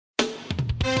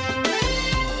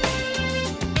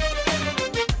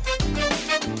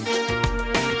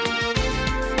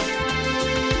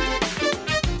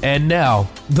And now,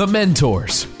 The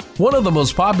Mentors, one of the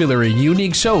most popular and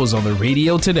unique shows on the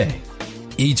radio today.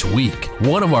 Each week,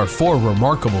 one of our 4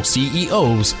 remarkable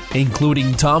CEOs,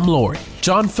 including Tom Loarie,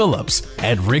 John Phillips,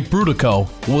 and Rick Brutico,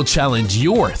 will challenge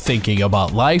your thinking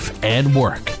about life and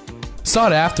work.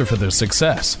 Sought after for their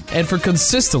success and for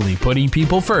consistently putting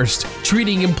people first,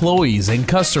 treating employees and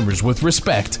customers with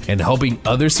respect, and helping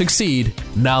others succeed,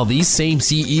 now these same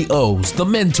CEOs, the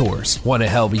mentors, want to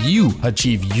help you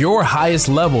achieve your highest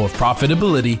level of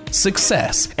profitability,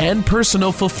 success, and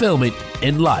personal fulfillment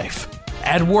in life,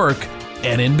 at work,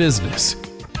 and in business.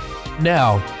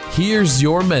 Now, here's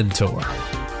your mentor.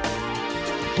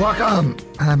 Welcome.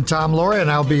 I'm Tom Loarie,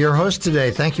 and I'll be your host today.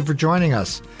 Thank you for joining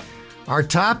us. Our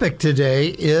topic today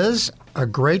is a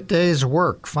great day's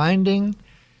work, finding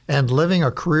and living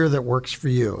a career that works for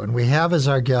you. And we have as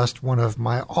our guest one of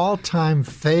my all-time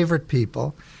favorite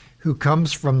people who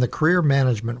comes from the career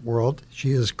management world.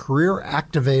 She is career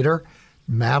activator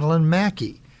Madeline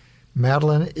Mackey.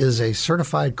 Madeline is a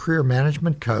certified career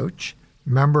management coach,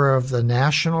 member of the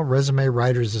National Resume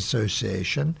Writers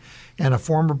Association, and a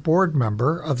former board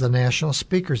member of the National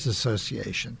Speakers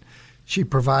Association. She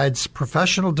provides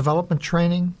professional development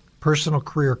training, personal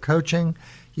career coaching,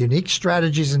 unique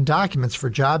strategies and documents for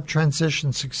job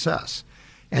transition success.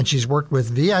 And she's worked with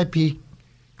VIP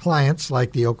clients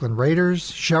like the Oakland Raiders,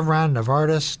 Chevron,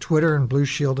 Novartis, Twitter, and Blue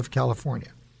Shield of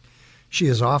California. She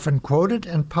is often quoted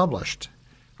and published.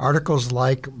 Articles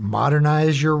like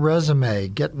Modernize Your Resume,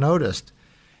 Get Noticed,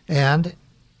 and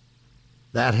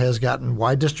that has gotten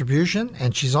wide distribution.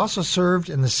 And she's also served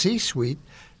in the C-suite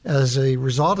as a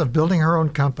result of building her own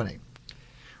company.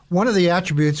 One of the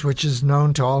attributes which is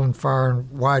known to all and far and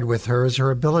wide with her is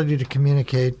her ability to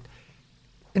communicate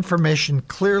information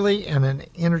clearly and in an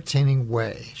entertaining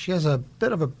way. She has a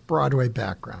bit of a Broadway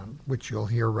background, which you'll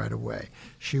hear right away.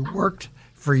 She worked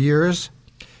for years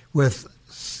with,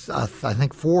 I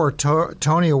think, 4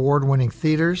 Tony Award-winning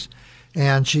theaters,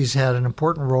 and she's had an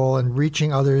important role in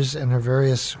reaching others in her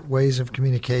various ways of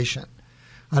communication.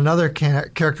 Another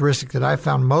characteristic that I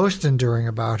found most enduring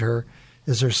about her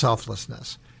is her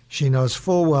selflessness. She knows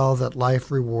full well that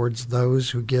life rewards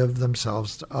those who give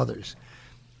themselves to others.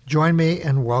 Join me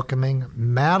in welcoming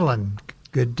Madeline.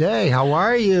 Good day. How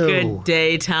are you? Good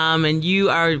day, Tom. And you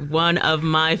are one of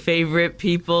my favorite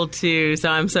people, too. So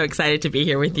I'm so excited to be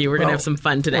here with you. We're going to have some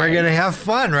fun today. We're going to have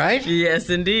fun, right? Yes,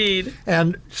 indeed.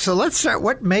 And so let's start.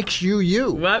 What makes you you?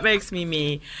 What makes me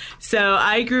me? So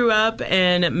I grew up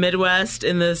in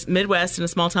in a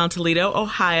small town, Toledo,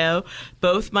 Ohio.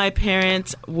 Both my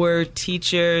parents were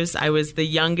teachers. I was the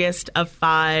youngest of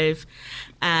 5.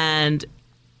 And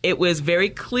it was very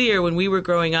clear when we were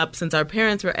growing up, since our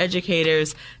parents were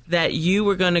educators, that you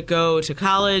were going to go to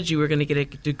college, you were going to get a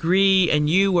degree, and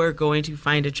you were going to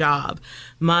find a job.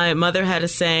 My mother had a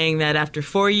saying that after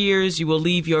 4 years, you will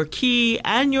leave your key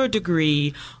and your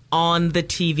degree on the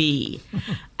TV.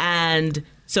 And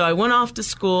so I went off to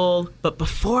school, but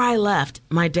before I left,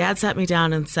 my dad sat me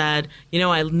down and said,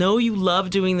 I know you love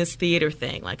doing this theater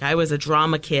thing. Like, I was a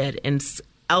drama kid in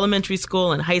elementary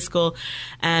school and high school,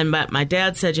 and my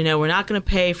dad said, we're not going to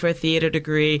pay for a theater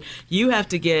degree. You have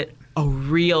to get a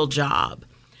real job.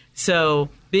 So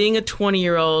being a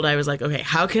 20-year-old, I was like, okay,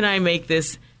 how can I make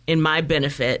this in my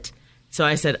benefit? So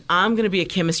I said, I'm going to be a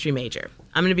chemistry major.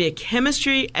 I'm going to be a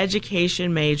chemistry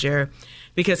education major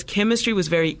because chemistry was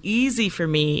very easy for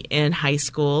me in high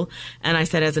school. And I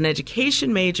said, as an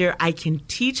education major, I can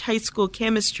teach high school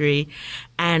chemistry.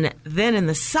 And then in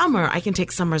the summer, I can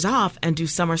take summers off and do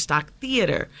summer stock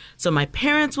theater. So my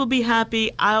parents will be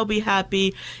happy. I'll be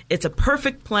happy. It's a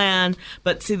perfect plan.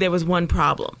 But see, there was one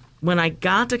problem. When I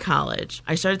got to college,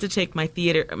 I started to take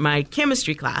my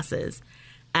chemistry classes.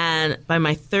 And by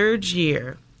my 3rd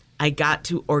year, I got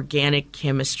to organic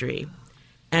chemistry.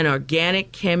 And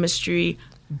organic chemistry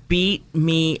beat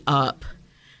me up.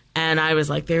 And I was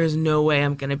like, there is no way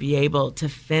I'm going to be able to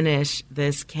finish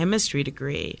this chemistry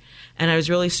degree. And I was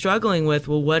really struggling with,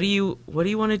 well, what do you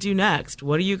want to do next?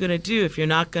 What are you going to do if you're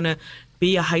not going to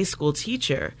be a high school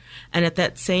teacher? And at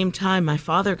that same time, my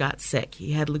father got sick.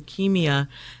 He had leukemia,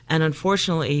 and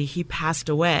unfortunately, he passed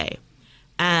away.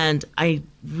 And I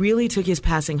really took his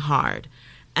passing hard.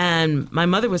 And my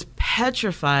mother was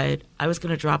petrified I was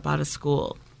going to drop out of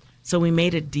school. So we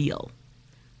made a deal.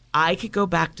 I could go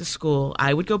back to school.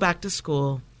 I would go back to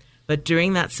school. But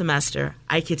during that semester,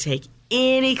 I could take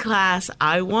any class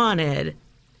I wanted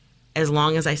as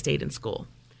long as I stayed in school.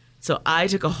 So I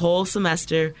took a whole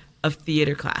semester of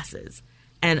theater classes.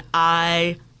 And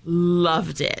I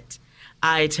loved it.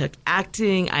 I took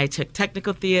acting, I took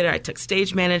technical theater, I took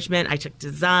stage management, I took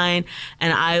design,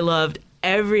 and I loved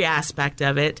every aspect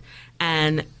of it.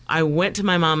 And I went to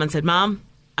my mom and said, Mom,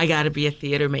 I got to be a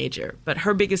theater major. But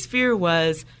her biggest fear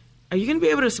was, are you going to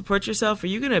be able to support yourself? Are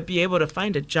you going to be able to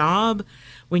find a job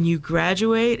when you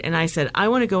graduate? And I said, I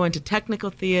want to go into technical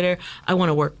theater. I want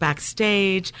to work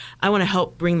backstage. I want to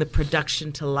help bring the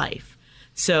production to life.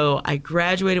 So I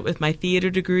graduated with my theater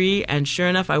degree, and sure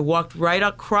enough, I walked right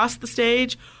across the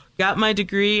stage, got my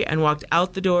degree, and walked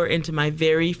out the door into my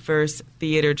very first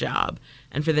theater job.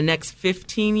 And for the next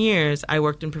 15 years, I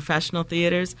worked in professional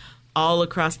theaters all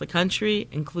across the country,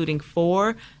 including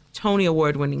 4 Tony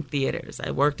Award-winning theaters.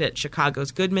 I worked at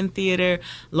Chicago's Goodman Theater,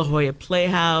 La Jolla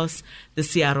Playhouse, the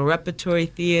Seattle Repertory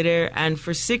Theater, and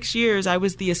for 6 years, I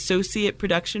was the associate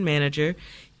production manager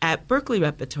at Berkeley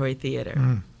Repertory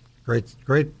Theater. Great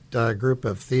group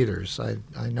of theaters.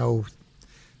 I know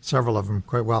several of them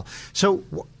quite well. So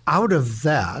out of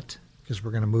that, because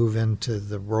we're going to move into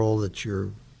the role that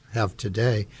you have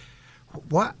today,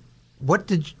 what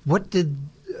did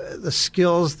the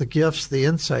skills, the gifts, the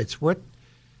insights, what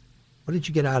did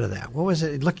you get out of that? What was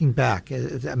it, looking back?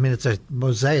 I mean, it's a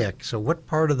mosaic, so what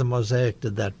part of the mosaic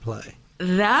did that play?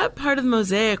 That part of the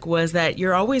mosaic was that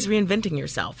you're always reinventing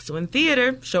yourself. So in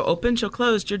theater, show open, show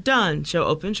closed, you're done. Show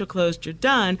open, show closed, you're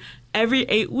done. Every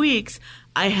 8 weeks,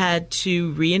 I had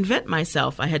to reinvent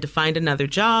myself. I had to find another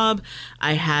job.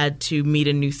 I had to meet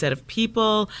a new set of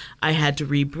people. I had to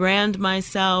rebrand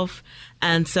myself.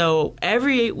 And so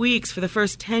every 8 weeks for the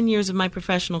first 10 years of my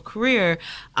professional career,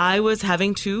 I was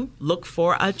having to look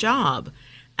for a job.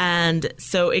 And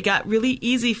so it got really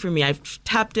easy for me. I've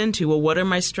tapped into, well, what are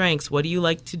my strengths? What do you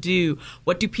like to do?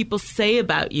 What do people say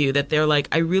about you that they're like,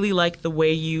 I really like the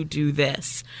way you do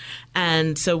this?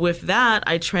 And so with that,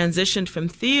 I transitioned from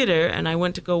theater and I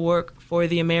went to go work for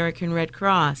the American Red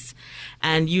Cross,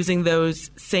 and using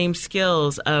those same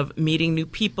skills of meeting new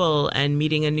people and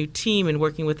meeting a new team and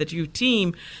working with a new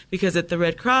team, because at the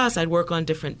Red Cross, I'd work on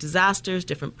different disasters,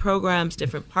 different programs,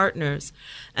 different partners.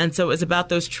 And so it was about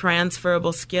those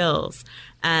transferable skills.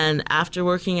 And after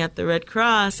working at the Red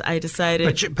Cross, I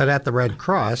decided... But at the Red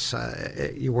Cross,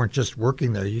 you weren't just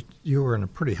working there. You were in a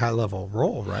pretty high-level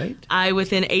role, right?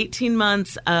 Within 18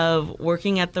 months of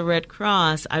working at the Red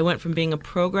Cross, I went from being a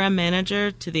program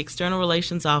manager to the external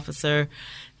relations officer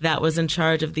that was in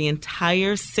charge of the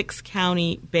entire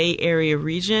 6-county Bay Area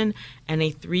region and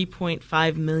a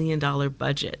 $3.5 million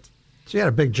budget. So you had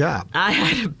a big job. I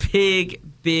had a big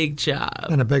job.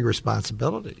 And a big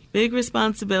responsibility. Big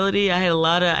responsibility. I had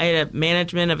a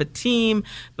management of a team,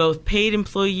 both paid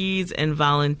employees and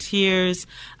volunteers.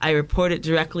 I reported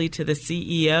directly to the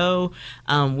CEO.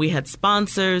 We had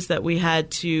sponsors that we had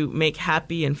to make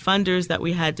happy and funders that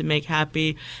we had to make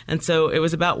happy. And so it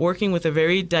was about working with a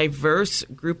very diverse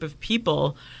group of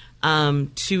people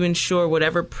to ensure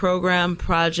whatever program,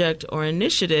 project, or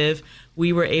initiative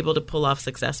we were able to pull off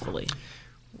successfully.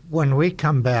 When we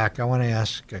come back, I want to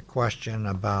ask a question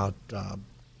about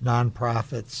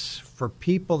nonprofits for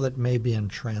people that may be in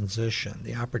transition,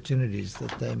 the opportunities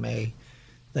that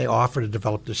they offer to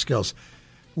develop their skills.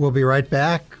 We'll be right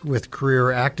back with career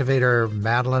activator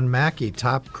Madeline Mackey,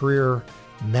 top career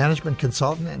management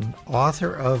consultant and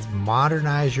author of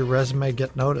Modernize Your Resume,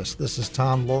 Get Noticed. This is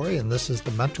Tom Laurie, and this is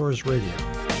the Mentors Radio.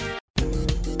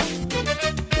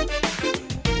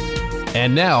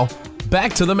 And now,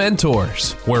 back to the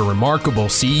Mentors, where remarkable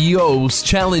CEOs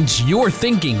challenge your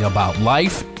thinking about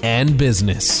life and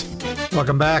business.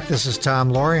 Welcome back. This is Tom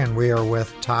Laurie, and we are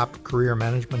with top career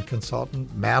management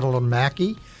consultant Madeline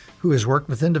Mackey, who has worked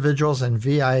with individuals and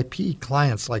VIP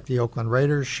clients like the Oakland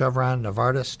Raiders, Chevron,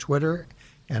 Novartis, Twitter,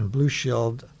 and Blue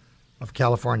Shield of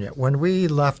California. When we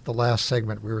left the last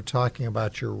segment, we were talking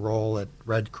about your role at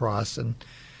Red Cross, and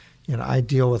I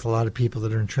deal with a lot of people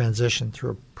that are in transition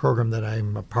through a program that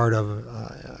I'm a part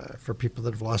of for people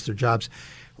that have lost their jobs.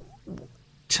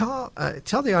 Tell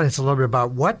the audience a little bit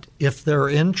about what, if they're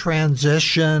in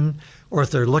transition or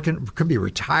if they're could be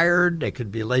retired, they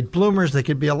could be late bloomers, they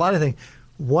could be a lot of things.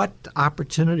 What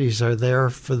opportunities are there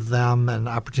for them and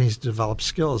opportunities to develop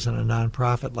skills in a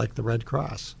nonprofit like the Red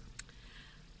Cross?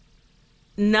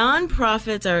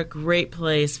 Nonprofits are a great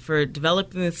place for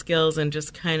developing the skills and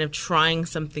just kind of trying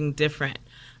something different.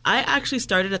 I actually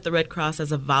started at the Red Cross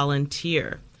as a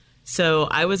volunteer. So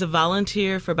I was a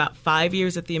volunteer for about 5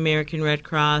 years at the American Red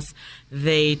Cross.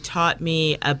 They taught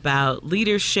me about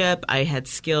leadership. I had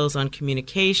skills on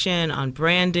communication, on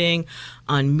branding,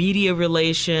 on media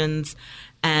relations.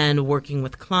 and working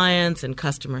with clients and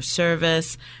customer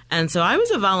service. And so I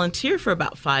was a volunteer for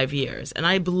about 5 years, and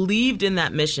I believed in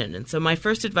that mission. And so my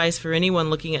first advice for anyone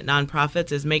looking at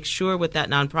nonprofits is make sure with that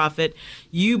nonprofit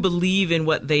you believe in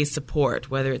what they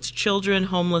support, whether it's children,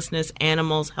 homelessness,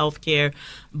 animals, healthcare.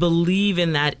 Believe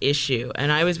in that issue.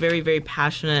 And I was very, very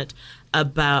passionate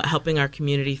about helping our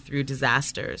community through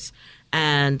disasters.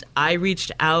 And I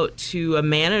reached out to a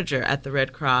manager at the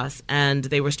Red Cross, and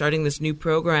they were starting this new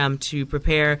program to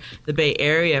prepare the Bay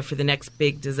Area for the next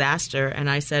big disaster. And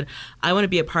I said, I want to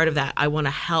be a part of that. I want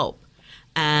to help.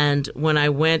 And when I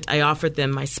went, I offered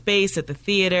them my space at the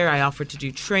theater. I offered to do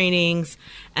trainings,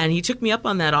 and he took me up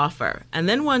on that offer. And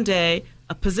then one day,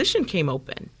 a position came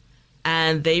open,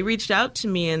 and they reached out to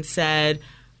me and said,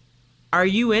 are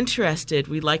you interested?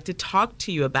 We'd like to talk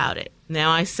to you about it.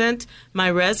 Now, I sent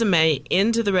my resume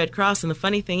into the Red Cross, and the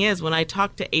funny thing is, when I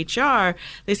talked to HR,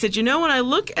 they said, when I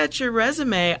look at your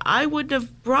resume, I wouldn't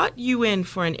have brought you in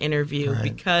for an interview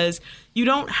because you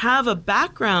don't have a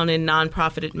background in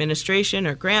nonprofit administration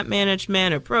or grant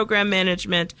management or program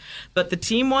management, but the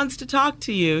team wants to talk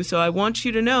to you, so I want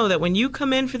you to know that when you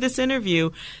come in for this interview,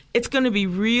 it's going to be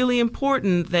really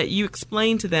important that you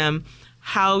explain to them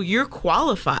how you're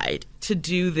qualified to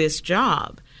do this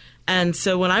job. And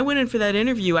so when I went in for that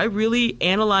interview, I really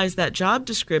analyzed that job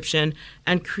description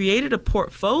and created a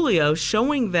portfolio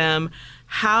showing them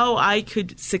how I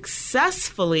could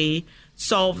successfully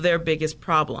solve their biggest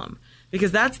problem.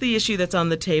 Because that's the issue that's on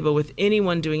the table with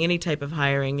anyone doing any type of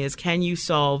hiring is, can you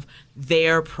solve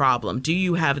their problem? Do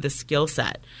you have the skill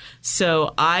set?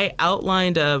 So I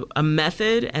outlined a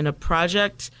method and a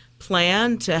project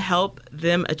plan to help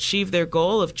them achieve their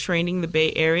goal of training the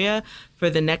Bay Area for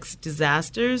the next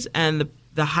disasters. And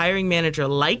the hiring manager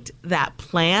liked that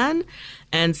plan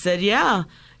and said, yeah,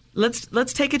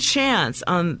 let's take a chance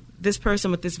on this person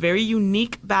with this very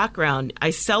unique background. I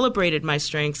celebrated my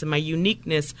strengths and my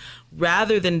uniqueness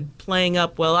rather than playing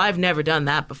up, well, I've never done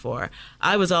that before.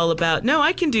 I was all about, no,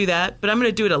 I can do that, but I'm going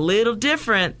to do it a little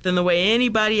different than the way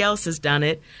anybody else has done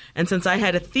it. And since I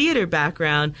had a theater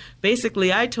background,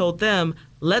 basically I told them,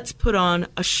 let's put on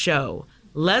a show.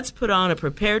 Let's put on a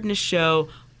preparedness show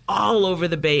all over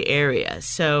the Bay Area.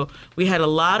 So we had a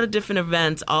lot of different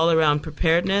events all around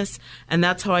preparedness, and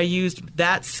that's how I used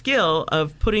that skill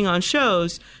of putting on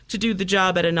shows to do the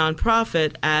job at a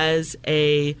nonprofit as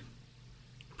a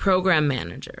program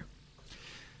manager.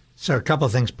 So a couple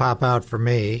of things pop out for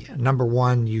me. Number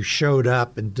one, you showed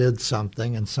up and did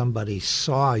something, and somebody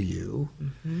saw you,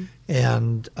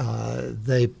 and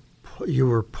you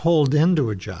were pulled into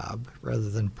a job rather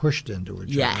than pushed into a job.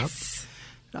 Yes.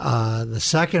 The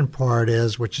second part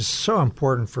is, which is so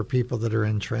important for people that are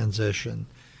in transition,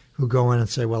 who go in and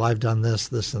say, well, I've done this,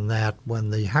 this, and that,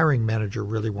 when the hiring manager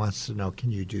really wants to know, can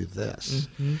you do this?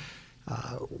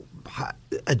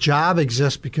 A job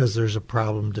exists because there's a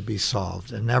problem to be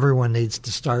solved, and everyone needs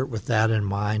to start with that in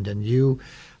mind. And you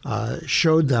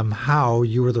showed them how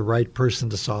you were the right person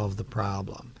to solve the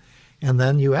problem. And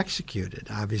then you executed.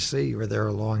 Obviously, you were there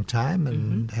a long time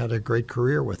and had a great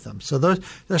career with them. So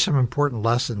there's some important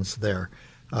lessons there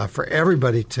for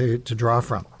everybody to draw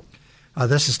from.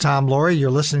 This is Tom Laurie. You're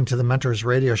listening to the Mentors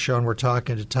Radio Show, and we're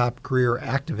talking to top career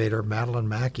activator Madeline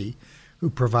Mackey,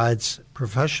 who provides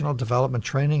professional development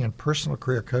training and personal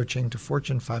career coaching to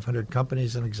Fortune 500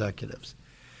 companies and executives.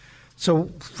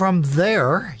 So from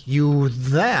there, you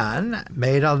then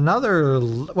made another.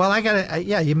 Well,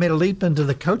 you made a leap into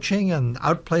the coaching and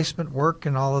outplacement work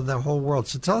and all of the whole world.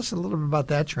 So tell us a little bit about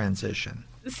that transition.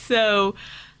 So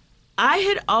I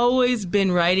had always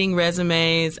been writing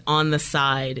resumes on the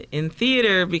side in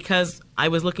theater because I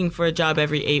was looking for a job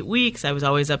every 8 weeks. I was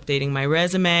always updating my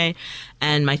resume,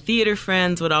 and my theater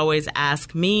friends would always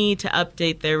ask me to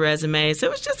update their resume. So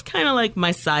it was just kind of like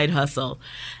my side hustle.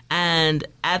 And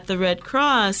at the Red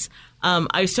Cross,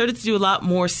 I started to do a lot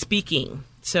more speaking.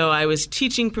 So I was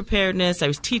teaching preparedness, I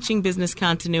was teaching business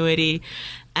continuity,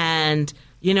 and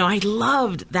I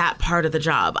loved that part of the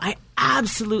job. I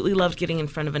absolutely loved getting in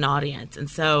front of an audience. And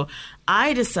so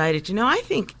I decided, I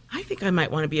think I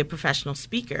might want to be a professional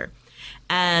speaker.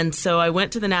 And so I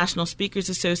went to the National Speakers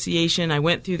Association. I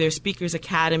went through their Speakers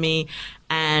Academy,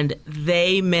 and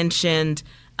they mentioned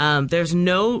there's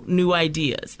no new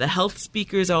ideas. The health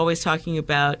speakers are always talking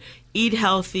about eat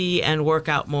healthy and work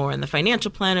out more. And the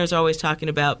financial planners are always talking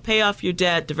about pay off your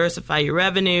debt, diversify your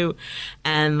revenue.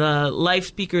 And the life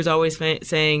speakers are always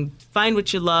saying find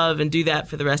what you love and do that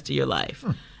for the rest of your life.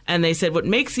 And they said what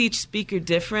makes each speaker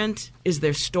different is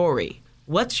their story.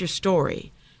 What's your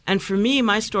story? And for me,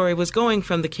 my story was going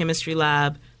from the chemistry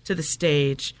lab to the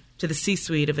stage to the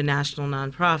C-suite of a national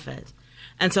nonprofit.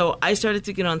 And so I started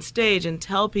to get on stage and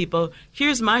tell people,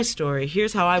 here's my story.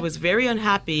 Here's how I was very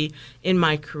unhappy in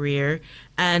my career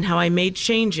and how I made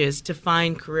changes to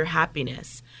find career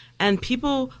happiness. And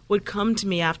people would come to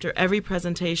me after every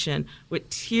presentation with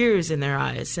tears in their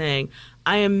eyes saying,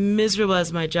 I am miserable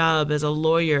as my job, as a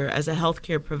lawyer, as a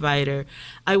healthcare provider.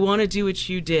 I want to do what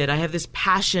you did. I have this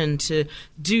passion to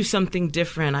do something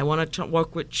different. I want to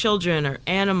work with children or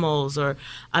animals, or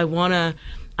I want to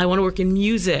work in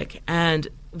music. And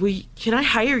can I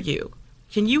hire you?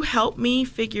 Can you help me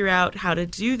figure out how to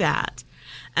do that?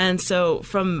 And so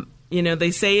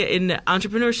they say in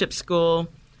entrepreneurship school,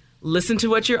 listen to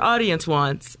what your audience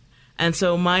wants. And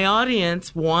so my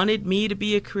audience wanted me to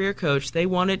be a career coach. They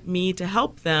wanted me to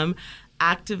help them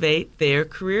activate their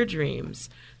career dreams.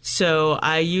 So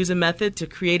I use a method to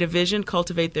create a vision,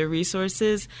 cultivate their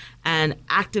resources, and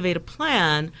activate a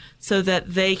plan so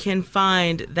that they can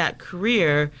find that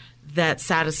career that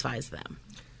satisfies them.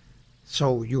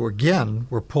 So you, again,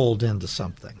 were pulled into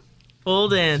something.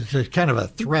 Pulled in. There's kind of a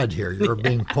thread here. You're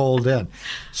being pulled in.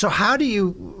 So how do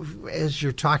you, as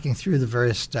you're talking through the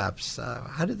various steps,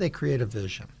 how do they create a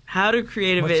vision? How to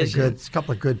create a vision. A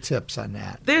couple of good tips on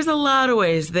that. There's a lot of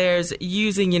ways. There's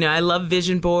using, I love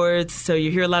vision boards. So you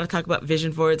hear a lot of talk about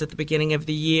vision boards at the beginning of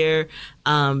the year.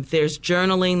 There's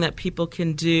journaling that people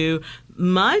can do.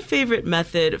 My favorite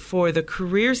method for the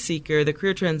career seeker, the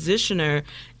career transitioner,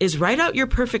 is write out your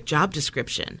perfect job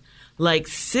description. Like,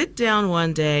 sit down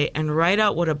one day and write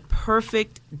out what a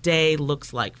perfect day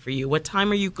looks like for you. What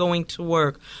time are you going to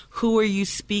work? Who are you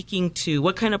speaking to?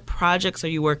 What kind of projects are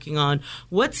you working on?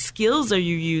 What skills are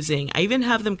you using? I even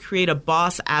have them create a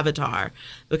boss avatar,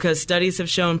 because studies have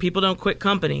shown people don't quit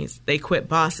companies. They quit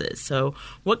bosses. So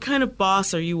what kind of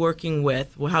boss are you working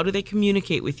with? Well, how do they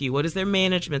communicate with you? What is their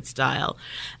management style?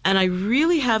 And I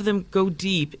really have them go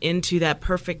deep into that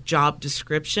perfect job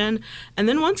description. And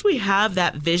then once we have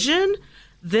that vision,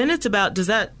 then it's about, does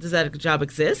that job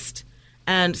exist?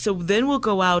 And so then we'll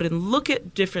go out and look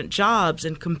at different jobs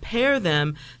and compare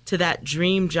them to that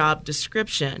dream job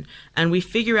description. And we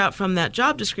figure out from that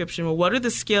job description, well, what are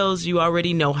the skills you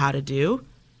already know how to do?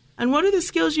 And what are the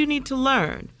skills you need to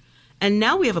learn? And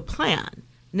now we have a plan.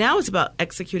 Now it's about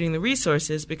executing the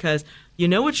resources, because you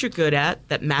know what you're good at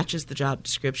that matches the job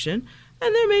description.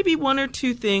 And there may be one or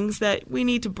two things that we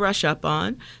need to brush up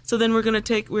on. So then we're going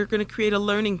to create a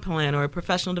learning plan or a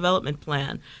professional development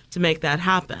plan to make that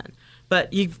happen.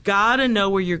 But you've got to know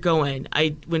where you're going.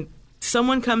 When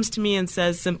someone comes to me and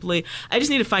says simply, I just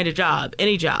need to find a job,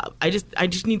 any job. I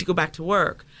just need to go back to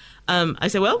work. I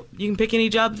say, well, you can pick any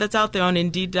job that's out there on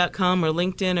Indeed.com or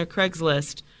LinkedIn or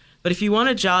Craigslist. But if you want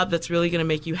a job that's really going to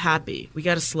make you happy, we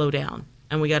got to slow down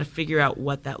and we got to figure out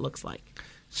what that looks like.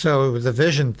 So the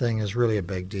vision thing is really a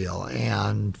big deal.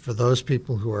 And for those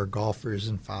people who are golfers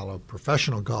and follow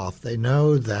professional golf, they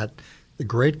know that the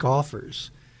great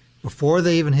golfers, before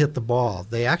they even hit the ball,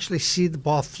 they actually see the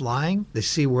ball flying, they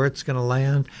see where it's going to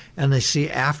land, and they see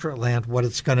after it lands what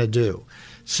it's going to do.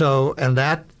 So, and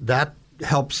that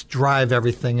helps drive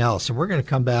everything else. And we're going to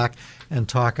come back and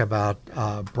talk about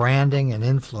branding and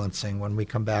influencing when we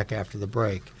come back after the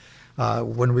break.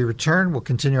 When we return, we'll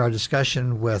continue our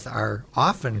discussion with our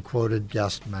often quoted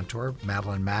guest mentor,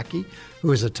 Madeline Mackey,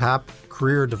 who is a top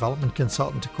career development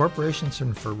consultant to corporations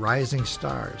and for rising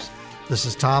stars. This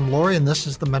is Tom Laurie, and this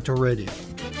is the Mentor Radio.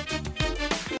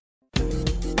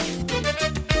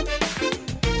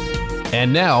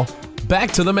 And now,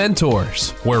 back to the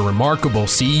Mentors, where remarkable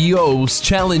CEOs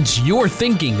challenge your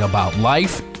thinking about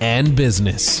life and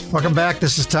business. Welcome back.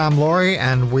 This is Tom Laurie,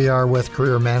 and we are with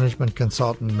career management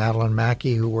consultant Madeline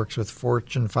Mackey, who works with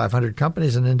Fortune 500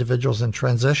 companies and individuals in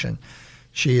transition.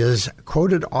 She is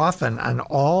quoted often on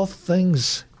all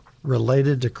things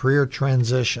related to career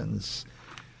transitions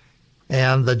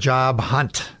and the job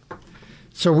hunt.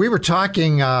 So we were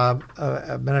talking a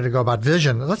minute ago about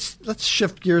vision. Let's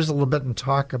shift gears a little bit and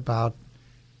talk about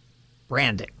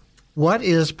branding. What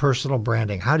is personal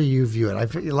branding? How do you view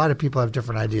it? A lot of people have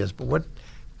different ideas, but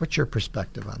what's your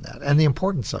perspective on that and the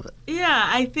importance of it? Yeah,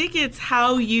 I think it's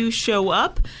how you show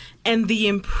up and the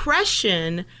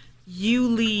impression you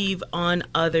leave on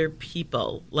other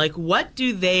people. Like, what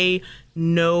do they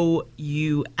know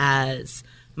you as?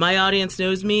 My audience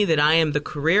knows me that I am the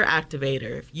career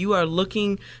activator. If you are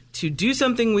looking to do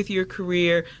something with your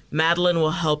career, Madeline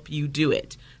will help you do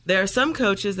it. There are some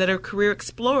coaches that are career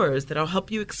explorers that will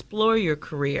help you explore your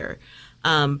career.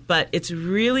 But it's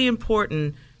really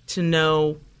important to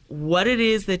know what it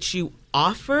is that you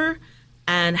offer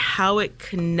and how it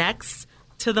connects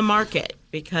to the market,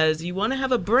 because you want to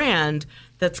have a brand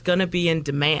that's going to be in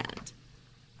demand.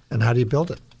 And how do you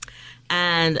build it?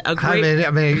 And a great...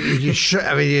 you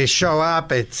show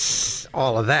up, it's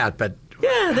all of that, but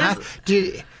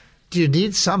do you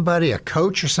need somebody, a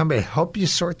coach or somebody to help you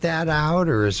sort that out,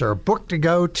 or is there a book to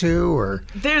go to? Or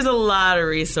there's a lot of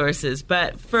resources,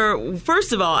 but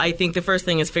first of all, I think the first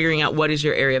thing is figuring out what is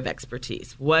your area of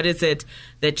expertise. What is it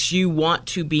that you want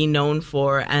to be known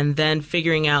for, and then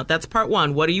figuring out, that's part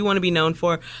one, what do you want to be known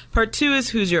for? Part two is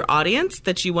who's your audience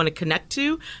that you want to connect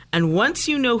to, and once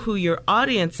you know who your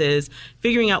audience is,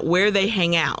 figuring out where they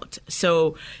hang out.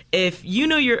 So if you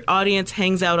know your audience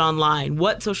hangs out online,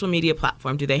 what social media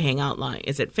platform do they hang out on?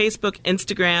 Is it Facebook,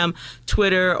 Instagram,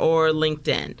 Twitter, or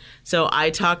LinkedIn? So I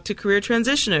talk to career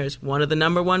transitioners. One of the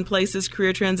number one places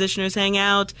career transitioners hang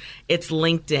out, it's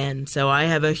LinkedIn. So I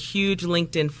have a huge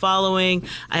LinkedIn following.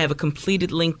 I have a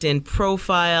completed LinkedIn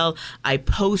profile. I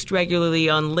post regularly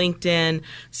on LinkedIn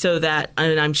so that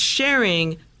I'm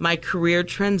sharing my career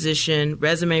transition,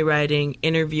 resume writing,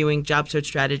 interviewing, job search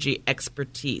strategy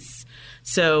expertise.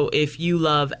 So if you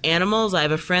love animals, I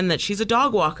have a friend that she's a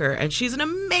dog walker, and she's an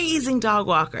amazing dog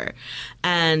walker.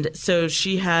 And so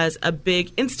she has a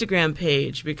big Instagram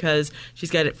page because she's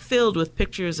got it filled with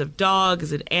pictures of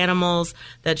dogs and animals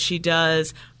that she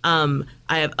does.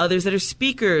 I have others that are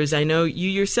speakers. I know you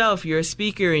yourself, you're a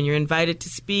speaker and you're invited to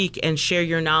speak and share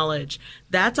your knowledge.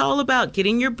 That's all about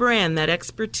getting your brand, that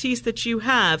expertise that you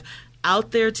have,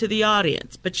 out there to the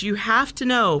audience. But you have to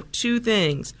know two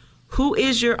things. Who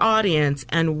is your audience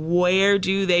and where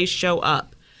do they show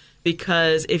up?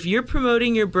 Because if you're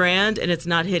promoting your brand and it's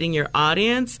not hitting your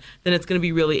audience, then it's going to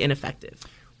be really ineffective.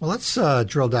 Well, let's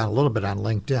drill down a little bit on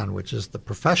LinkedIn, which is the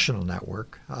professional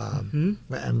network, and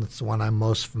it's the one I'm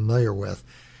most familiar with.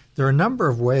 There are a number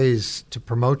of ways to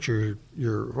promote your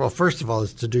well, first of all,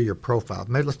 is to do your profile.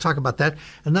 Maybe let's talk about that,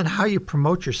 and then how you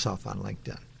promote yourself on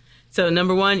LinkedIn. So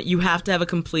number one, you have to have a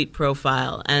complete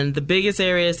profile. And the biggest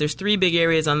areas, there's 3 big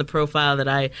areas on the profile that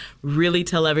I really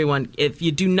tell everyone, if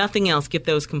you do nothing else, get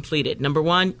those completed. Number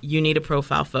one, you need a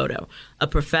profile photo. A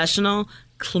professional,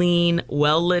 clean,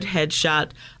 well-lit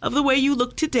headshot of the way you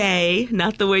look today,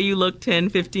 not the way you looked 10,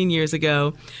 15 years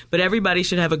ago. But everybody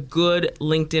should have a good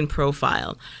LinkedIn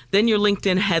profile. Then your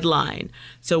LinkedIn headline.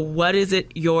 So what is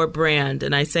it, your brand?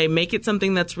 And I say make it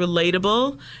something that's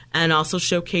relatable and also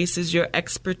showcases your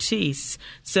expertise.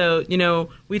 So,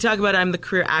 we talk about I'm the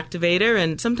career activator,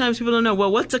 and sometimes people don't know,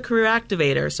 well, what's a career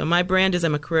activator? So my brand is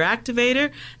I'm a career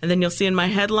activator, and then you'll see in my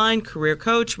headline, career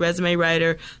coach, resume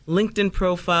writer, LinkedIn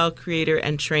profile creator,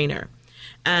 and trainer.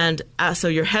 And so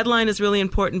your headline is really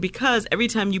important because every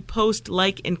time you post,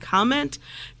 like, and comment,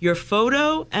 your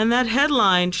photo and that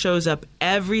headline shows up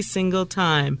every single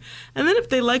time. And then if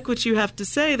they like what you have to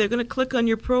say, they're going to click on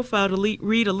your profile to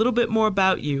read a little bit more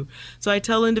about you. So I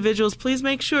tell individuals, please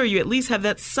make sure you at least have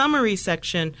that summary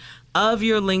section of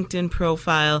your LinkedIn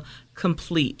profile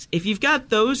complete. If you've got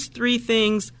those 3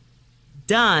 things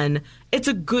done, it's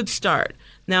a good start.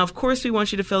 Now, of course, we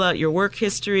want you to fill out your work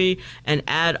history and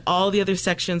add all the other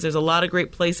sections. There's a lot of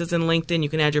great places in LinkedIn. You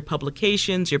can add your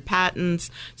publications, your patents,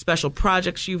 special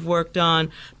projects you've worked on.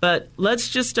 But let's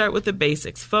just start with the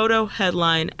basics: photo,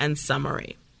 headline, and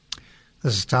summary.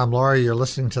 This is Tom Laurie. You're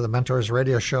listening to the Mentors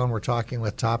Radio Show, and we're talking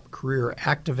with top career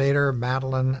activator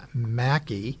Madeline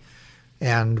Mackey.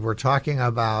 And we're talking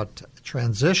about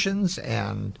transitions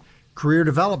and career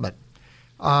development.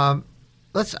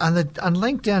 Let's on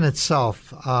LinkedIn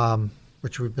itself,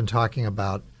 which we've been talking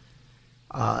about.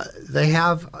 There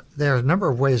are a number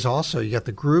of ways. Also, you got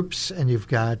the groups, and you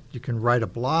can write a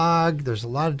blog. There's a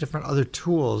lot of different other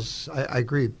tools. I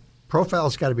agree.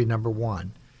 Profile's got to be number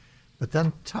one, but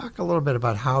then talk a little bit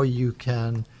about how you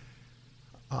can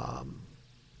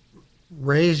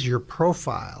raise your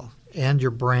profile and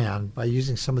your brand by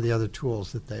using some of the other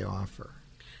tools that they offer.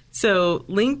 So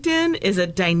LinkedIn is a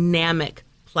dynamic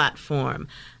platform.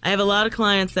 I have a lot of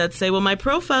clients that say, well, my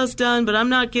profile's done, but I'm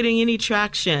not getting any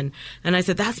traction. And I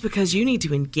said, that's because you need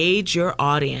to engage your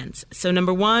audience. So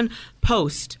number one,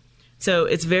 post. So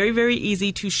it's very, very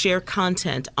easy to share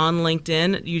content on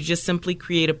LinkedIn. You just simply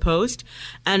create a post,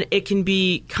 and it can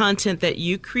be content that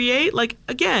you create. Like,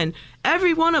 again,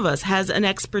 every one of us has an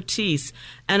expertise.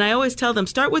 And I always tell them,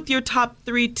 start with your top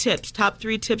 3 tips. Top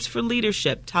 3 tips for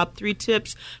leadership. Top 3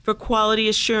 tips for quality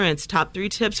assurance. Top 3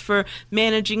 tips for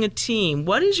managing a team.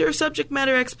 What is your subject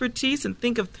matter expertise? And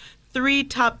think of 3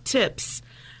 top tips.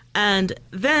 And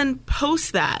then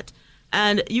post that.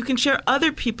 And you can share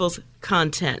other people's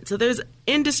content. So there's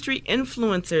industry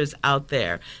influencers out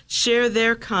there. Share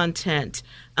their content.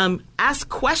 Ask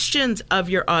questions of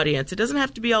your audience. It doesn't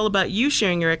have to be all about you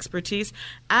sharing your expertise.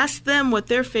 Ask them what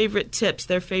their favorite tips,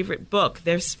 their favorite book,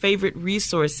 their favorite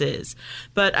resources.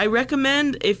 But I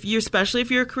recommend, especially if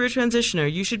you're a career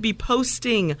transitioner, you should be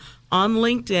posting on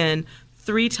LinkedIn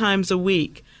 3 times a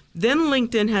week. Then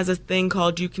LinkedIn has a thing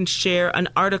called you can share an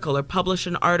article or publish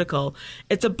an article.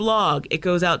 It's a blog. It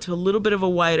goes out to a little bit of a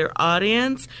wider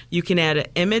audience. You can add an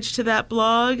image to that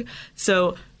blog.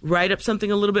 So write up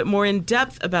something a little bit more in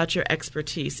depth about your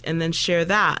expertise and then share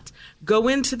that. Go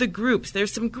into the groups.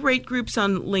 There's some great groups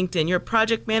on LinkedIn. You're a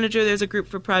project manager, there's a group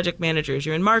for project managers.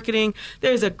 You're in marketing,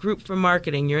 there's a group for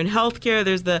marketing. You're in healthcare,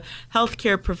 there's the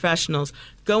healthcare professionals.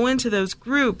 Go into those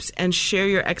groups and share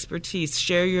your expertise,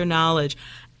 share your knowledge.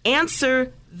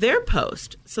 Answer their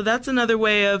post. So that's another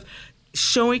way of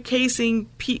showcasing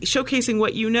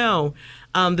what you know.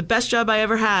 The best job I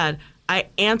ever had, I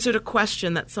answered a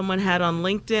question that someone had on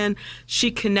LinkedIn. She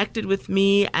connected with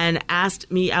me and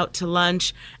asked me out to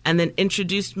lunch and then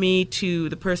introduced me to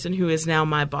the person who is now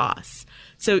my boss.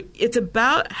 So it's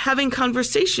about having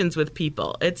conversations with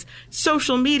people. It's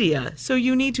social media, so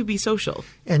you need to be social.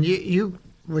 And you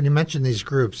when you mention these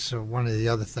groups, one of the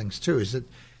other things too is that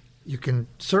you can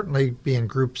certainly be in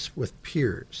groups with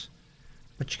peers,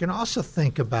 but you can also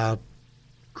think about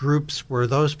groups where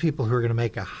those people who are going to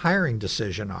make a hiring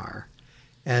decision are,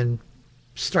 and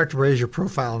start to raise your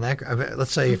profile. In that,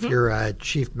 let's say if you're a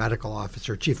chief medical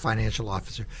officer, chief financial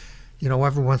officer,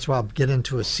 every once in a while get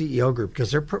into a CEO group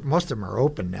because most of them are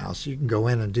open now, so you can go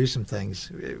in and do some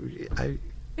things.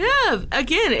 Yeah,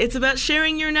 again, it's about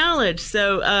sharing your knowledge.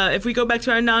 So if we go back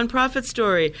to our nonprofit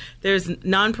story, there's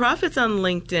nonprofits on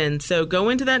LinkedIn. So go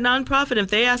into that nonprofit. If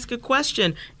they ask a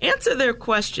question, answer their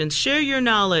questions, share your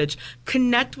knowledge,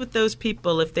 connect with those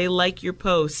people if they like your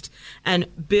post, and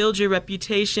build your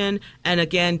reputation. And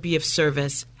again, be of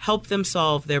service. Help them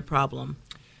solve their problem.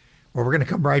 Well, we're going to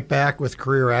come right back with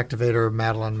career activator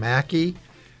Madeline Mackey.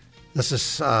 This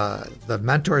is the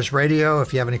Mentors Radio.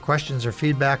 If you have any questions or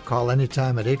feedback, call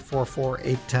anytime at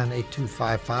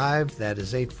 844-810-8255. That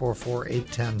is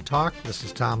 844-810-TALK. This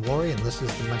is Tom Laurie, and this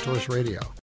is the Mentors Radio.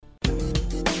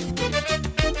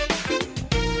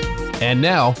 And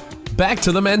now, back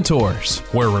to the Mentors,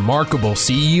 where remarkable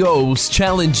CEOs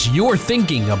challenge your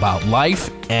thinking about life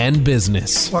and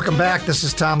business. Welcome back. This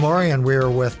is Tom Laurie, and we're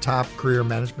with top career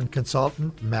management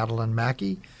consultant Madeline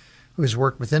Mackey, who's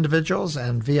worked with individuals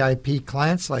and VIP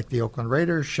clients like the Oakland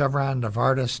Raiders, Chevron,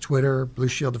 Novartis, Twitter, Blue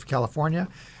Shield of California,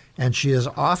 and she is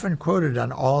often quoted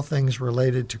on all things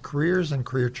related to careers and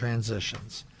career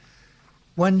transitions.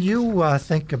 When you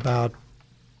think about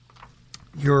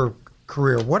your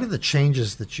career, what are the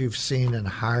changes that you've seen in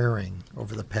hiring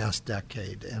over the past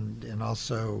decade, and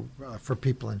also for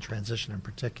people in transition in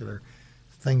particular,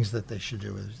 things that they should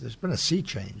do? There's been a sea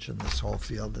change in this whole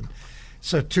field. And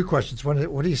so 2 questions. What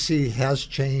do you see has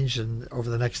changed, and over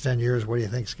the next 10 years, what do you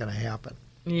think is going to happen?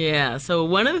 Yeah, so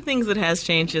one of the things that has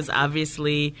changed is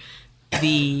obviously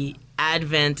the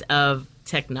advent of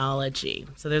technology.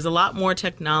 So there's a lot more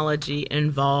technology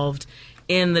involved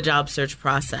in the job search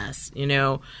process.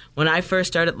 When I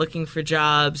first started looking for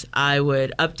jobs, I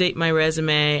would update my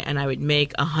resume and I would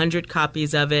make 100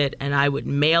 copies of it and I would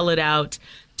mail it out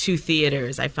to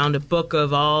theaters. I found a book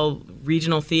of all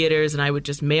regional theaters and I would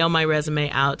just mail my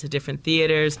resume out to different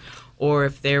theaters. Or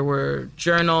if there were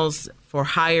journals for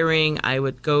hiring, I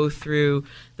would go through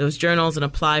those journals and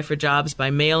apply for jobs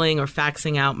by mailing or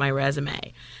faxing out my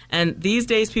resume. And these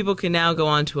days, people can now go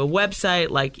onto a website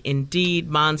like Indeed,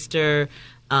 Monster,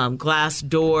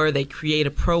 Glassdoor. They create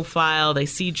a profile, they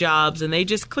see jobs, and they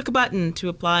just click a button to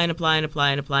apply and apply and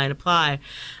apply and apply and apply.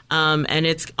 And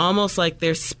it's almost like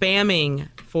they're spamming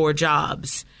for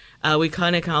jobs. We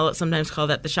kind of sometimes call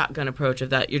that the shotgun approach, of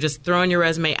that you're just throwing your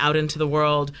resume out into the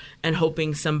world and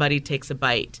hoping somebody takes a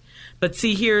bite. But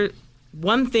see here,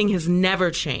 one thing has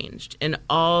never changed in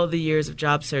all the years of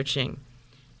job searching.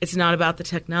 It's not about the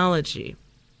technology.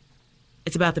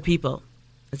 It's about the people.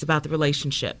 It's about the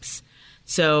relationships.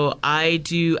 So I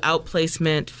do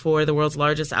outplacement for the world's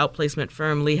largest outplacement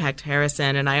firm, Lee Hecht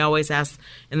Harrison, and I always ask,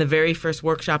 in the very first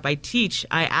workshop I teach,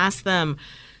 I ask them,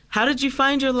 how did you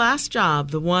find your last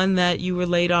job, the one that you were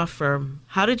laid off from?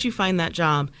 How did you find that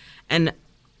job? And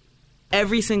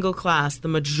every single class, the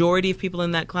majority of people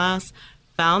in that class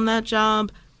found that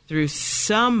job through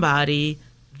somebody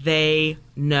they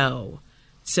know.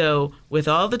 So with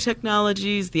all the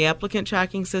technologies, the applicant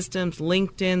tracking systems,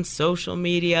 LinkedIn, social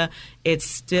media, it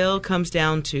still comes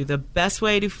down to the best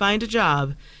way to find a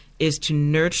job is to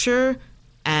nurture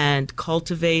and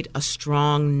cultivate a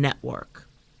strong network.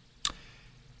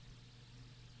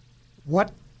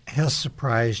 What has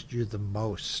surprised you the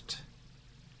most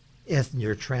in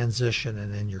your transition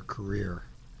and in your career?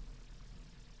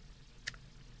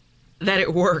 That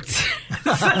it worked.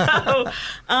 So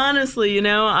honestly,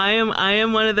 I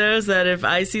am one of those that if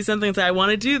I see something and say I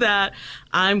want to do that,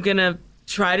 I'm gonna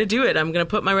try to do it. I'm gonna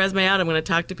put my resume out. I'm gonna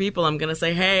talk to people. I'm gonna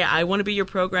say, hey, I want to be your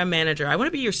program manager. I want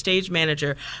to be your stage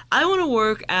manager. I want to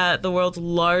work at the world's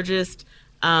largest,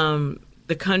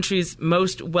 the country's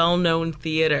most well-known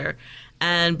theater.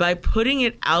 And by putting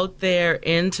it out there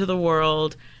into the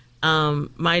world,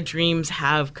 my dreams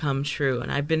have come true,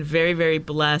 and I've been very, very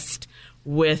blessed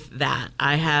with that.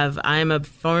 I'm a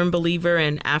firm believer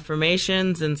in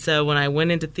affirmations, and so when I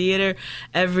went into theater,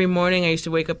 every morning I used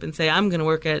to wake up and say, I'm going to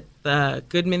work at the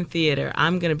Goodman Theater.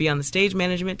 I'm going to be on the stage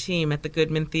management team at the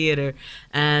Goodman Theater.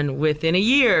 And within a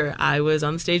year, I was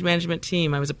on the stage management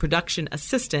team. I was a production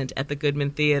assistant at the Goodman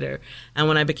Theater. And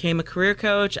when I became a career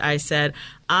coach, I said,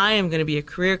 I am going to be a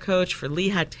career coach for Lee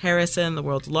Hecht Harrison, the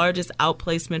world's largest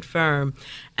outplacement firm.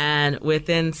 And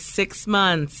within 6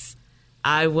 months,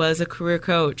 I was a career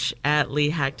coach at Lee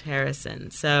Hecht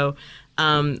Harrison. So,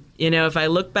 if I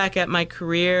look back at my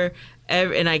career,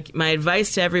 my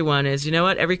advice to everyone is, you know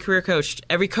what? Every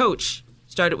coach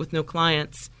started with no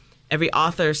clients. Every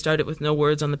author started with no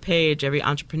words on the page. Every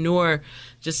entrepreneur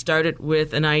just started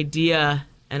with an idea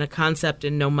and a concept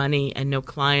and no money and no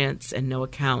clients and no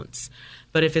accounts.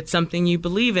 But if it's something you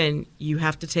believe in, you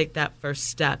have to take that first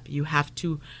step. You have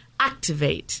to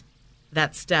activate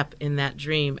that step in that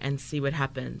dream and see what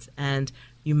happens. And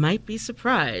you might be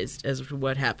surprised as to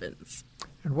what happens.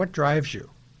 And what drives you?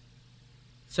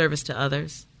 Service to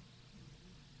others.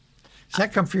 Does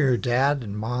that come from your dad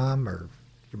and mom or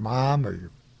your mom or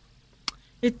your...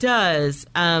 It does.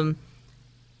 My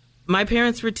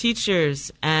parents were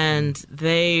teachers, and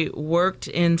they worked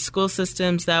in school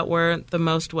systems that weren't the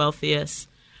most wealthiest,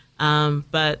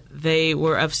 but they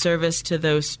were of service to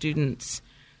those students.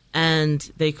 And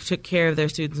they took care of their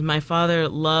students. My father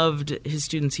loved his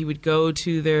students. He would go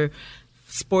to their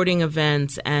sporting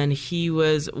events, and he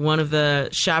was one of the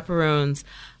chaperones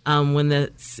when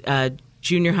the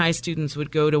junior high students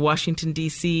would go to Washington,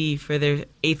 D.C. for their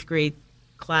 8th grade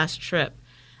class trip.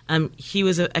 He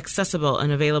was accessible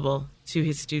and available to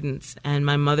his students, and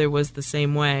my mother was the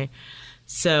same way.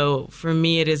 So for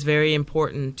me, it is very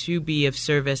important to be of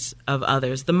service of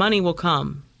others. The money will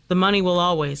come. The money will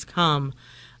always come.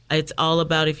 It's all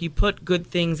about if you put good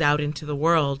things out into the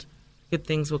world, good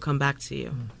things will come back to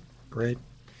you. Great.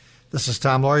 This is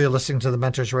Tom Loarie. You're listening to The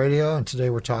Mentors Radio, and today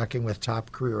we're talking with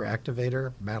top career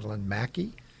activator Madeline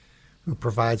Mackey, who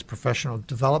provides professional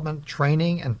development,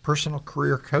 training, and personal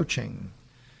career coaching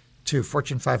to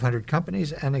Fortune 500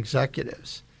 companies and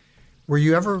executives. Were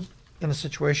you ever in a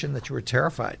situation that you were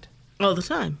terrified? All the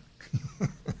time.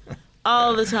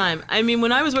 All the time. I mean,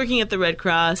 when I was working at the Red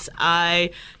Cross,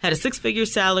 I had a 6-figure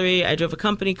salary. I drove a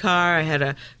company car. I had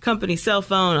a company cell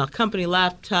phone, a company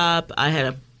laptop. I had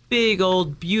a big,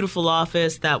 old, beautiful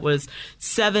office that was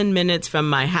 7 minutes from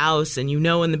my house. And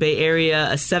in the Bay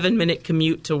Area, a 7-minute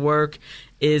commute to work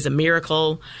is a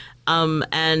miracle.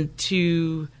 And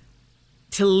to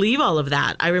leave all of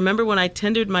that, I remember when I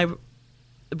tendered my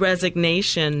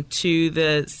resignation to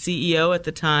the CEO at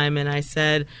the time, and I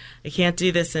said, I can't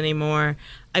do this anymore.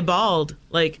 I bawled.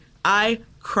 I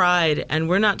cried, and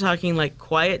we're not talking like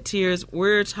quiet tears.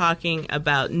 We're talking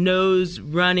about nose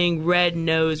running, red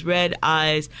nose, red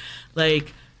eyes. I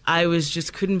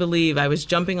couldn't believe I was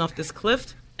jumping off this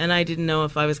cliff, and I didn't know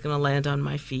if I was going to land on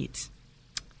my feet.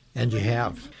 And you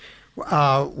have.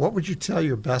 What would you tell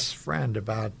your best friend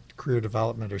about career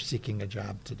development or seeking a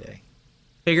job today?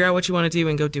 Figure out what you want to do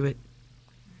and go do it.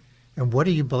 And what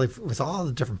do you believe, with all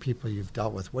the different people you've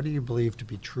dealt with, what do you believe to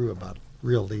be true about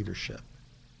real leadership?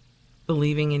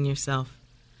 Believing in yourself.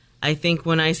 I think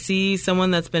when I see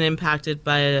someone that's been impacted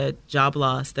by a job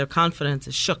loss, their confidence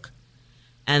is shook.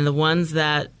 And the ones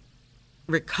that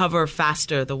recover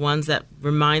faster, the ones that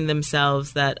remind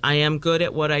themselves that I am good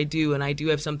at what I do and I do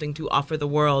have something to offer the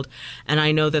world, and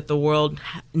I know that the world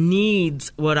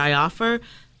needs what I offer,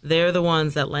 they're the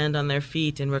ones that land on their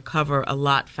feet and recover a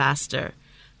lot faster.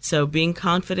 So being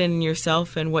confident in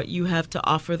yourself and what you have to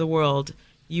offer the world,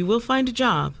 you will find a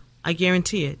job. I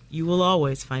guarantee it. You will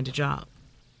always find a job.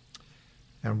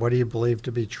 And what do you believe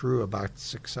to be true about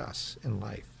success in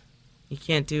life? You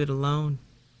can't do it alone.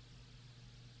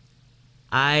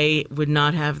 I would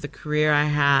not have the career I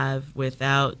have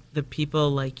without the people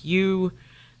like you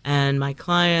and my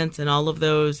clients and all of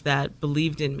those that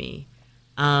believed in me.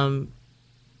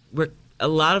 a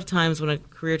lot of times when a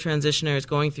career transitioner is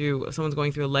someone's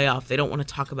going through a layoff, they don't want to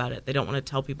talk about it. They don't want to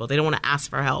tell people. They don't want to ask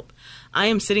for help. I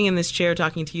am sitting in this chair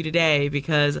talking to you today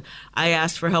because I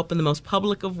asked for help in the most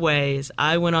public of ways.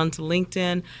 I went onto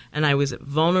LinkedIn and I was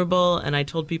vulnerable and I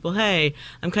told people, hey,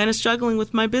 I'm kind of struggling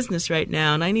with my business right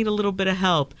now and I need a little bit of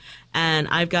help. And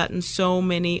I've gotten so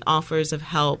many offers of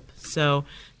help. So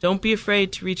don't be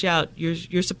afraid to reach out.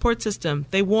 Your support system,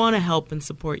 they want to help and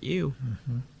support you.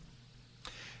 Mm-hmm.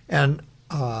 And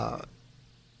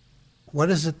what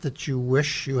is it that you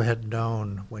wish you had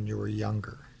known when you were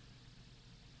younger?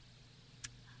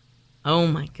 Oh,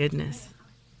 my goodness.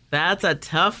 That's a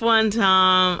tough one,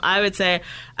 Tom. I would say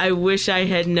I wish I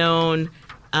had known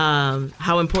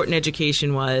how important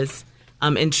education was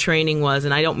and training was.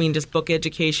 And I don't mean just book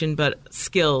education, but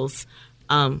skills,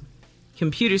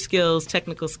 computer skills,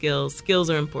 technical skills. Skills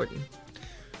are important.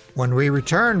 When we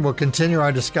return, we'll continue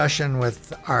our discussion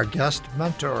with our guest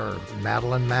mentor,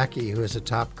 Madeline Mackey, who is a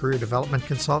top career development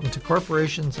consultant to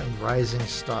corporations and rising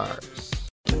stars.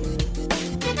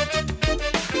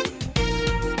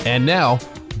 And now,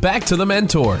 back to the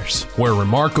Mentors, where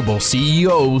remarkable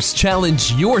CEOs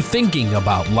challenge your thinking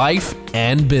about life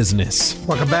and business.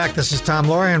 Welcome back. This is Tom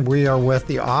Laurie, and we are with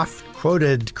the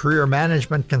oft-quoted career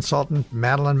management consultant,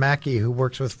 Madeline Mackey, who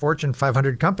works with Fortune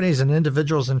 500 companies and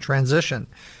individuals in transition.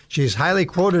 She's highly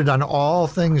quoted on all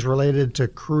things related to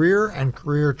career and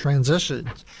career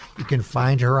transitions. You can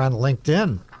find her on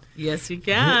LinkedIn. Yes, you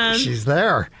can. She's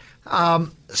there.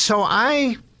 So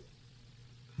I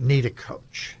need a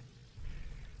coach.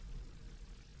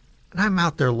 And I'm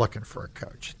out there looking for a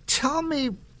coach. Tell me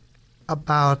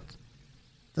about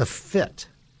the fit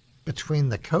between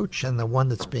the coach and the one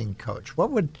that's being coached.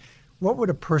 What would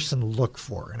a person look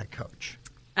for in a coach?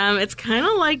 It's kind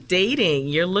of like dating.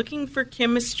 You're looking for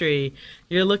chemistry.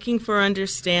 You're looking for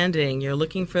understanding. You're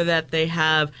looking for that they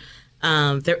have,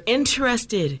 they're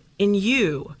interested in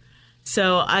you.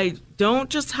 So I don't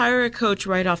just hire a coach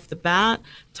right off the bat.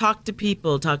 Talk to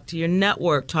people, talk to your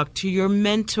network, talk to your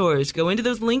mentors, go into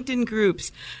those LinkedIn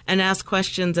groups and ask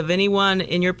questions of anyone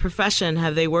in your profession.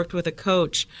 Have they worked with a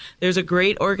coach? There's a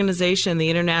great organization,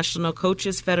 the International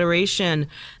Coaches Federation,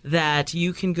 that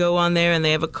you can go on there and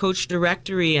they have a coach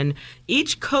directory, and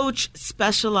each coach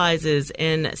specializes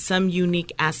in some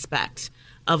unique aspect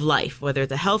of life, whether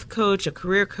it's a health coach, a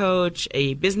career coach,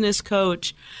 a business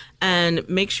coach. And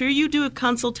make sure you do a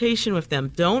consultation with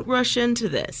them. Don't rush into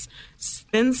this.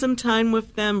 Spend some time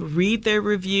with them, read their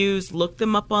reviews, look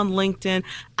them up on LinkedIn,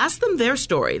 ask them their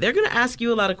story. They're going to ask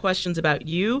you a lot of questions about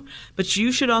you, but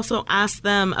you should also ask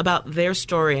them about their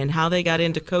story and how they got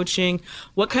into coaching,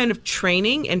 what kind of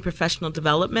training and professional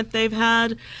development they've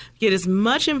had. Get as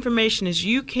much information as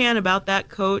you can about that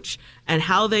coach and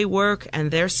how they work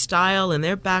and their style and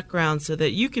their background so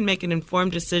that you can make an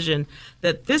informed decision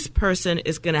that this person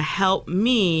is going to help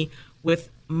me with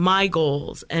my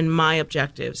goals and my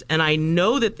objectives. And I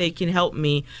know that they can help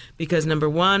me because, number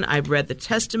one, I've read the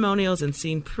testimonials and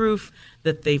seen proof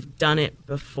that they've done it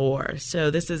before. So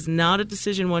this is not a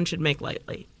decision one should make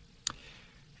lightly.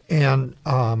 And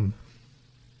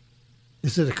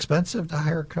is it expensive to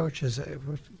hire a coach?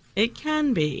 It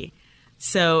can be.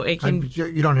 So it can.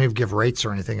 You don't even give rates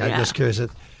or anything. Yeah. I'm just curious.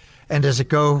 And does it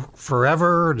go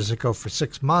forever? Or does it go for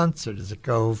 6 months? Or does it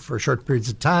go for short periods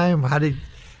of time?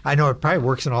 I know it probably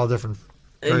works in all different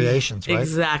variations, right?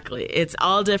 Exactly. It's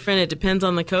all different. It depends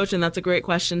on the coach, and that's a great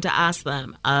question to ask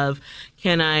them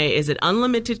is it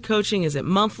unlimited coaching? Is it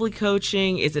monthly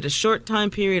coaching? Is it a short time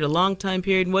period, a long time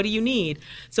period? What do you need?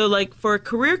 So like for a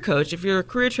career coach, if you're a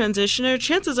career transitioner,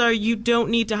 chances are you don't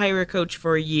need to hire a coach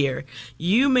for a year.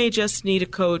 You may just need a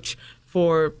coach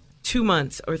for 2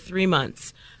 months or 3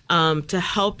 months. To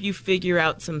help you figure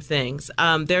out some things.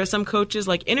 There are some coaches,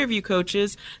 like interview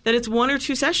coaches, that it's 1 or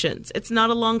 2 sessions. It's not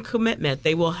a long commitment.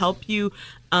 They will help you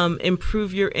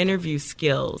improve your interview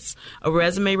skills. A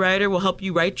resume writer will help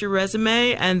you write your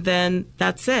resume, and then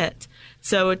that's it.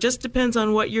 So it just depends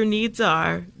on what your needs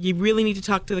are. You really need to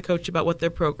talk to the coach about what their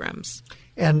programs.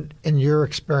 And in your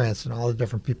experience and all the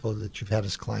different people that you've had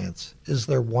as clients, is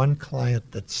there one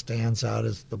client that stands out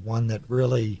as the one that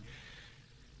really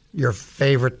your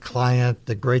favorite client,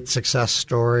 the great success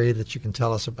story that you can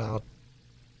tell us about?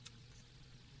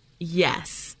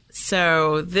 Yes.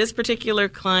 So this particular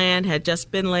client had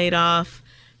just been laid off.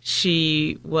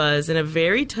 She was in a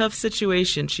very tough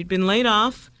situation. She'd been laid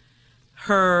off.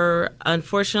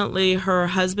 Unfortunately, her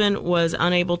husband was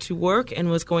unable to work and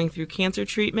was going through cancer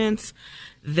treatments.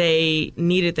 They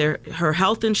needed her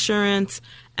health insurance,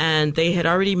 and they had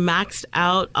already maxed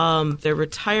out their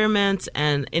retirement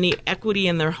and any equity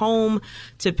in their home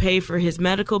to pay for his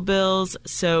medical bills.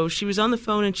 So she was on the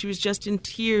phone, and she was just in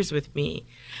tears with me.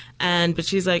 But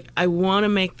she's like, I want to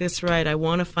make this right. I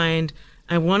want to find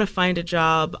a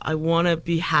job. I want to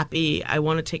be happy. I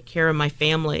want to take care of my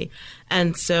family.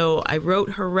 And so I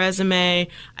wrote her resume.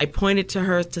 I pointed to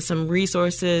her to some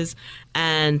resources,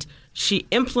 and she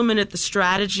implemented the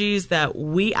strategies that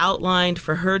we outlined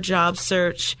for her job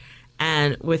search.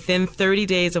 And within 30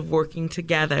 days of working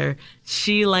together,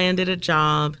 she landed a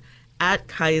job at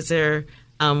Kaiser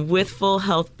with full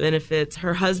health benefits.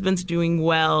 Her husband's doing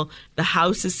well. The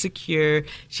house is secure.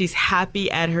 She's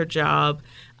happy at her job.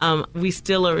 We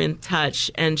still are in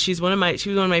touch, and she was one of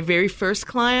my very first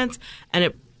clients,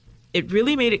 and it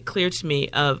really made it clear to me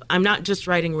I'm not just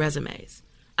writing resumes.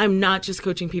 I'm not just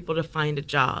coaching people to find a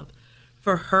job.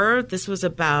 For her, this was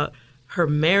about her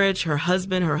marriage, her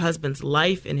husband's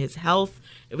life and his health.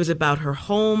 It was about her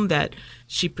home that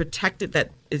she protected, that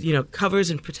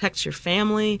covers and protects your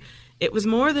family. It was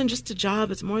more than just a job.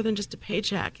 It's more than just a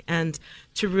paycheck. And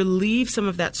to relieve some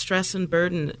of that stress and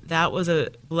burden, that was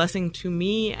a blessing to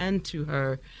me and to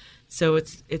her. So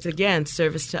it's again,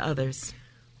 service to others.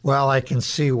 Well, I can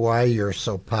see why you're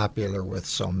so popular with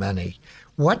so many.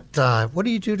 What do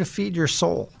you do to feed your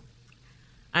soul?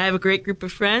 I have a great group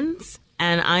of friends,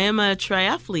 and I am a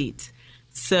triathlete.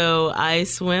 So I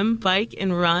swim, bike,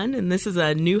 and run, and this is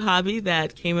a new hobby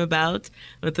that came about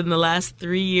within the last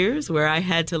 3 years where I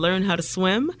had to learn how to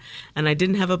swim, and I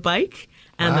didn't have a bike,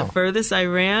 and Wow. The furthest I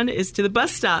ran is to the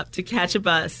bus stop to catch a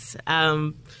bus.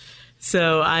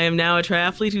 So I am now a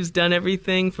triathlete who's done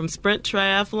everything from sprint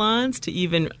triathlons to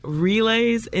even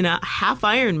relays in a half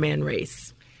Ironman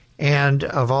race. And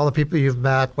of all the people you've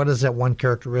met, what is that one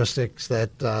characteristic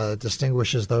that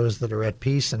distinguishes those that are at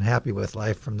peace and happy with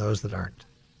life from those that aren't?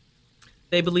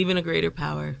 They believe in a greater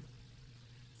power.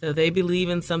 So they believe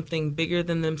in something bigger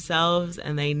than themselves,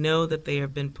 and they know that they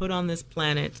have been put on this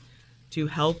planet to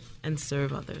help and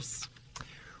serve others.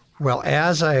 Well,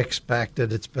 as I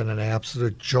expected, it's been an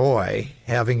absolute joy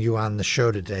having you on the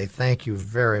show today. Thank you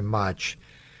very much.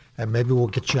 And maybe we'll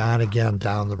get you on again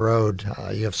down the road.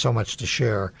 You have so much to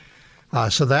share.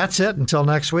 So that's it. Until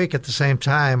next week at the same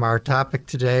time, our topic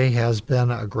today has been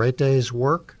a great day's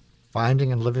work,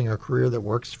 finding and living a career that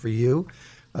works for you.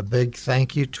 A big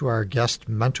thank you to our guest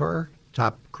mentor,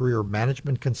 top career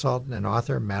management consultant and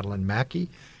author, Madeline Mackey,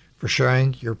 for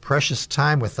sharing your precious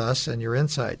time with us and your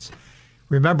insights.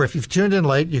 Remember, if you've tuned in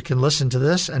late, you can listen to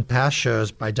this and past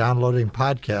shows by downloading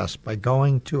podcasts by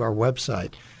going to our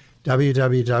website,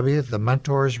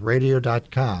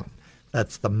 www.thementorsradio.com.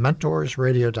 That's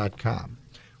thementorsradio.com.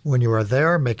 When you are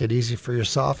there, make it easy for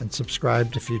yourself and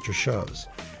subscribe to future shows.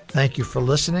 Thank you for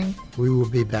listening. We will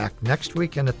be back next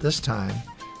weekend at this time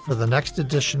for the next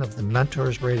edition of The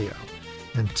Mentors Radio.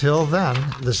 Until then,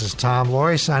 this is Tom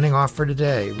Laurie signing off for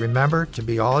today. Remember to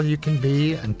be all you can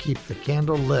be and keep the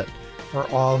candle lit for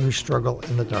all who struggle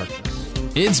in the darkness.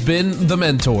 It's been The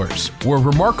Mentors, where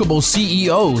remarkable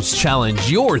CEOs challenge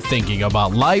your thinking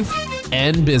about life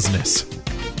and business.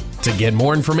 To get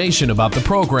more information about the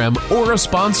program or a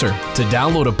sponsor, to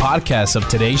download a podcast of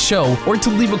today's show, or to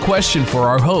leave a question for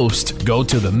our host, go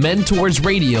to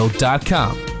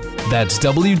thementorsradio.com. That's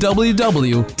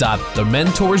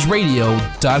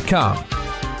www.thementorsradio.com.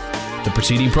 The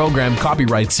preceding program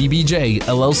copyright CBJ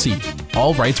LLC.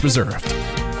 All rights reserved.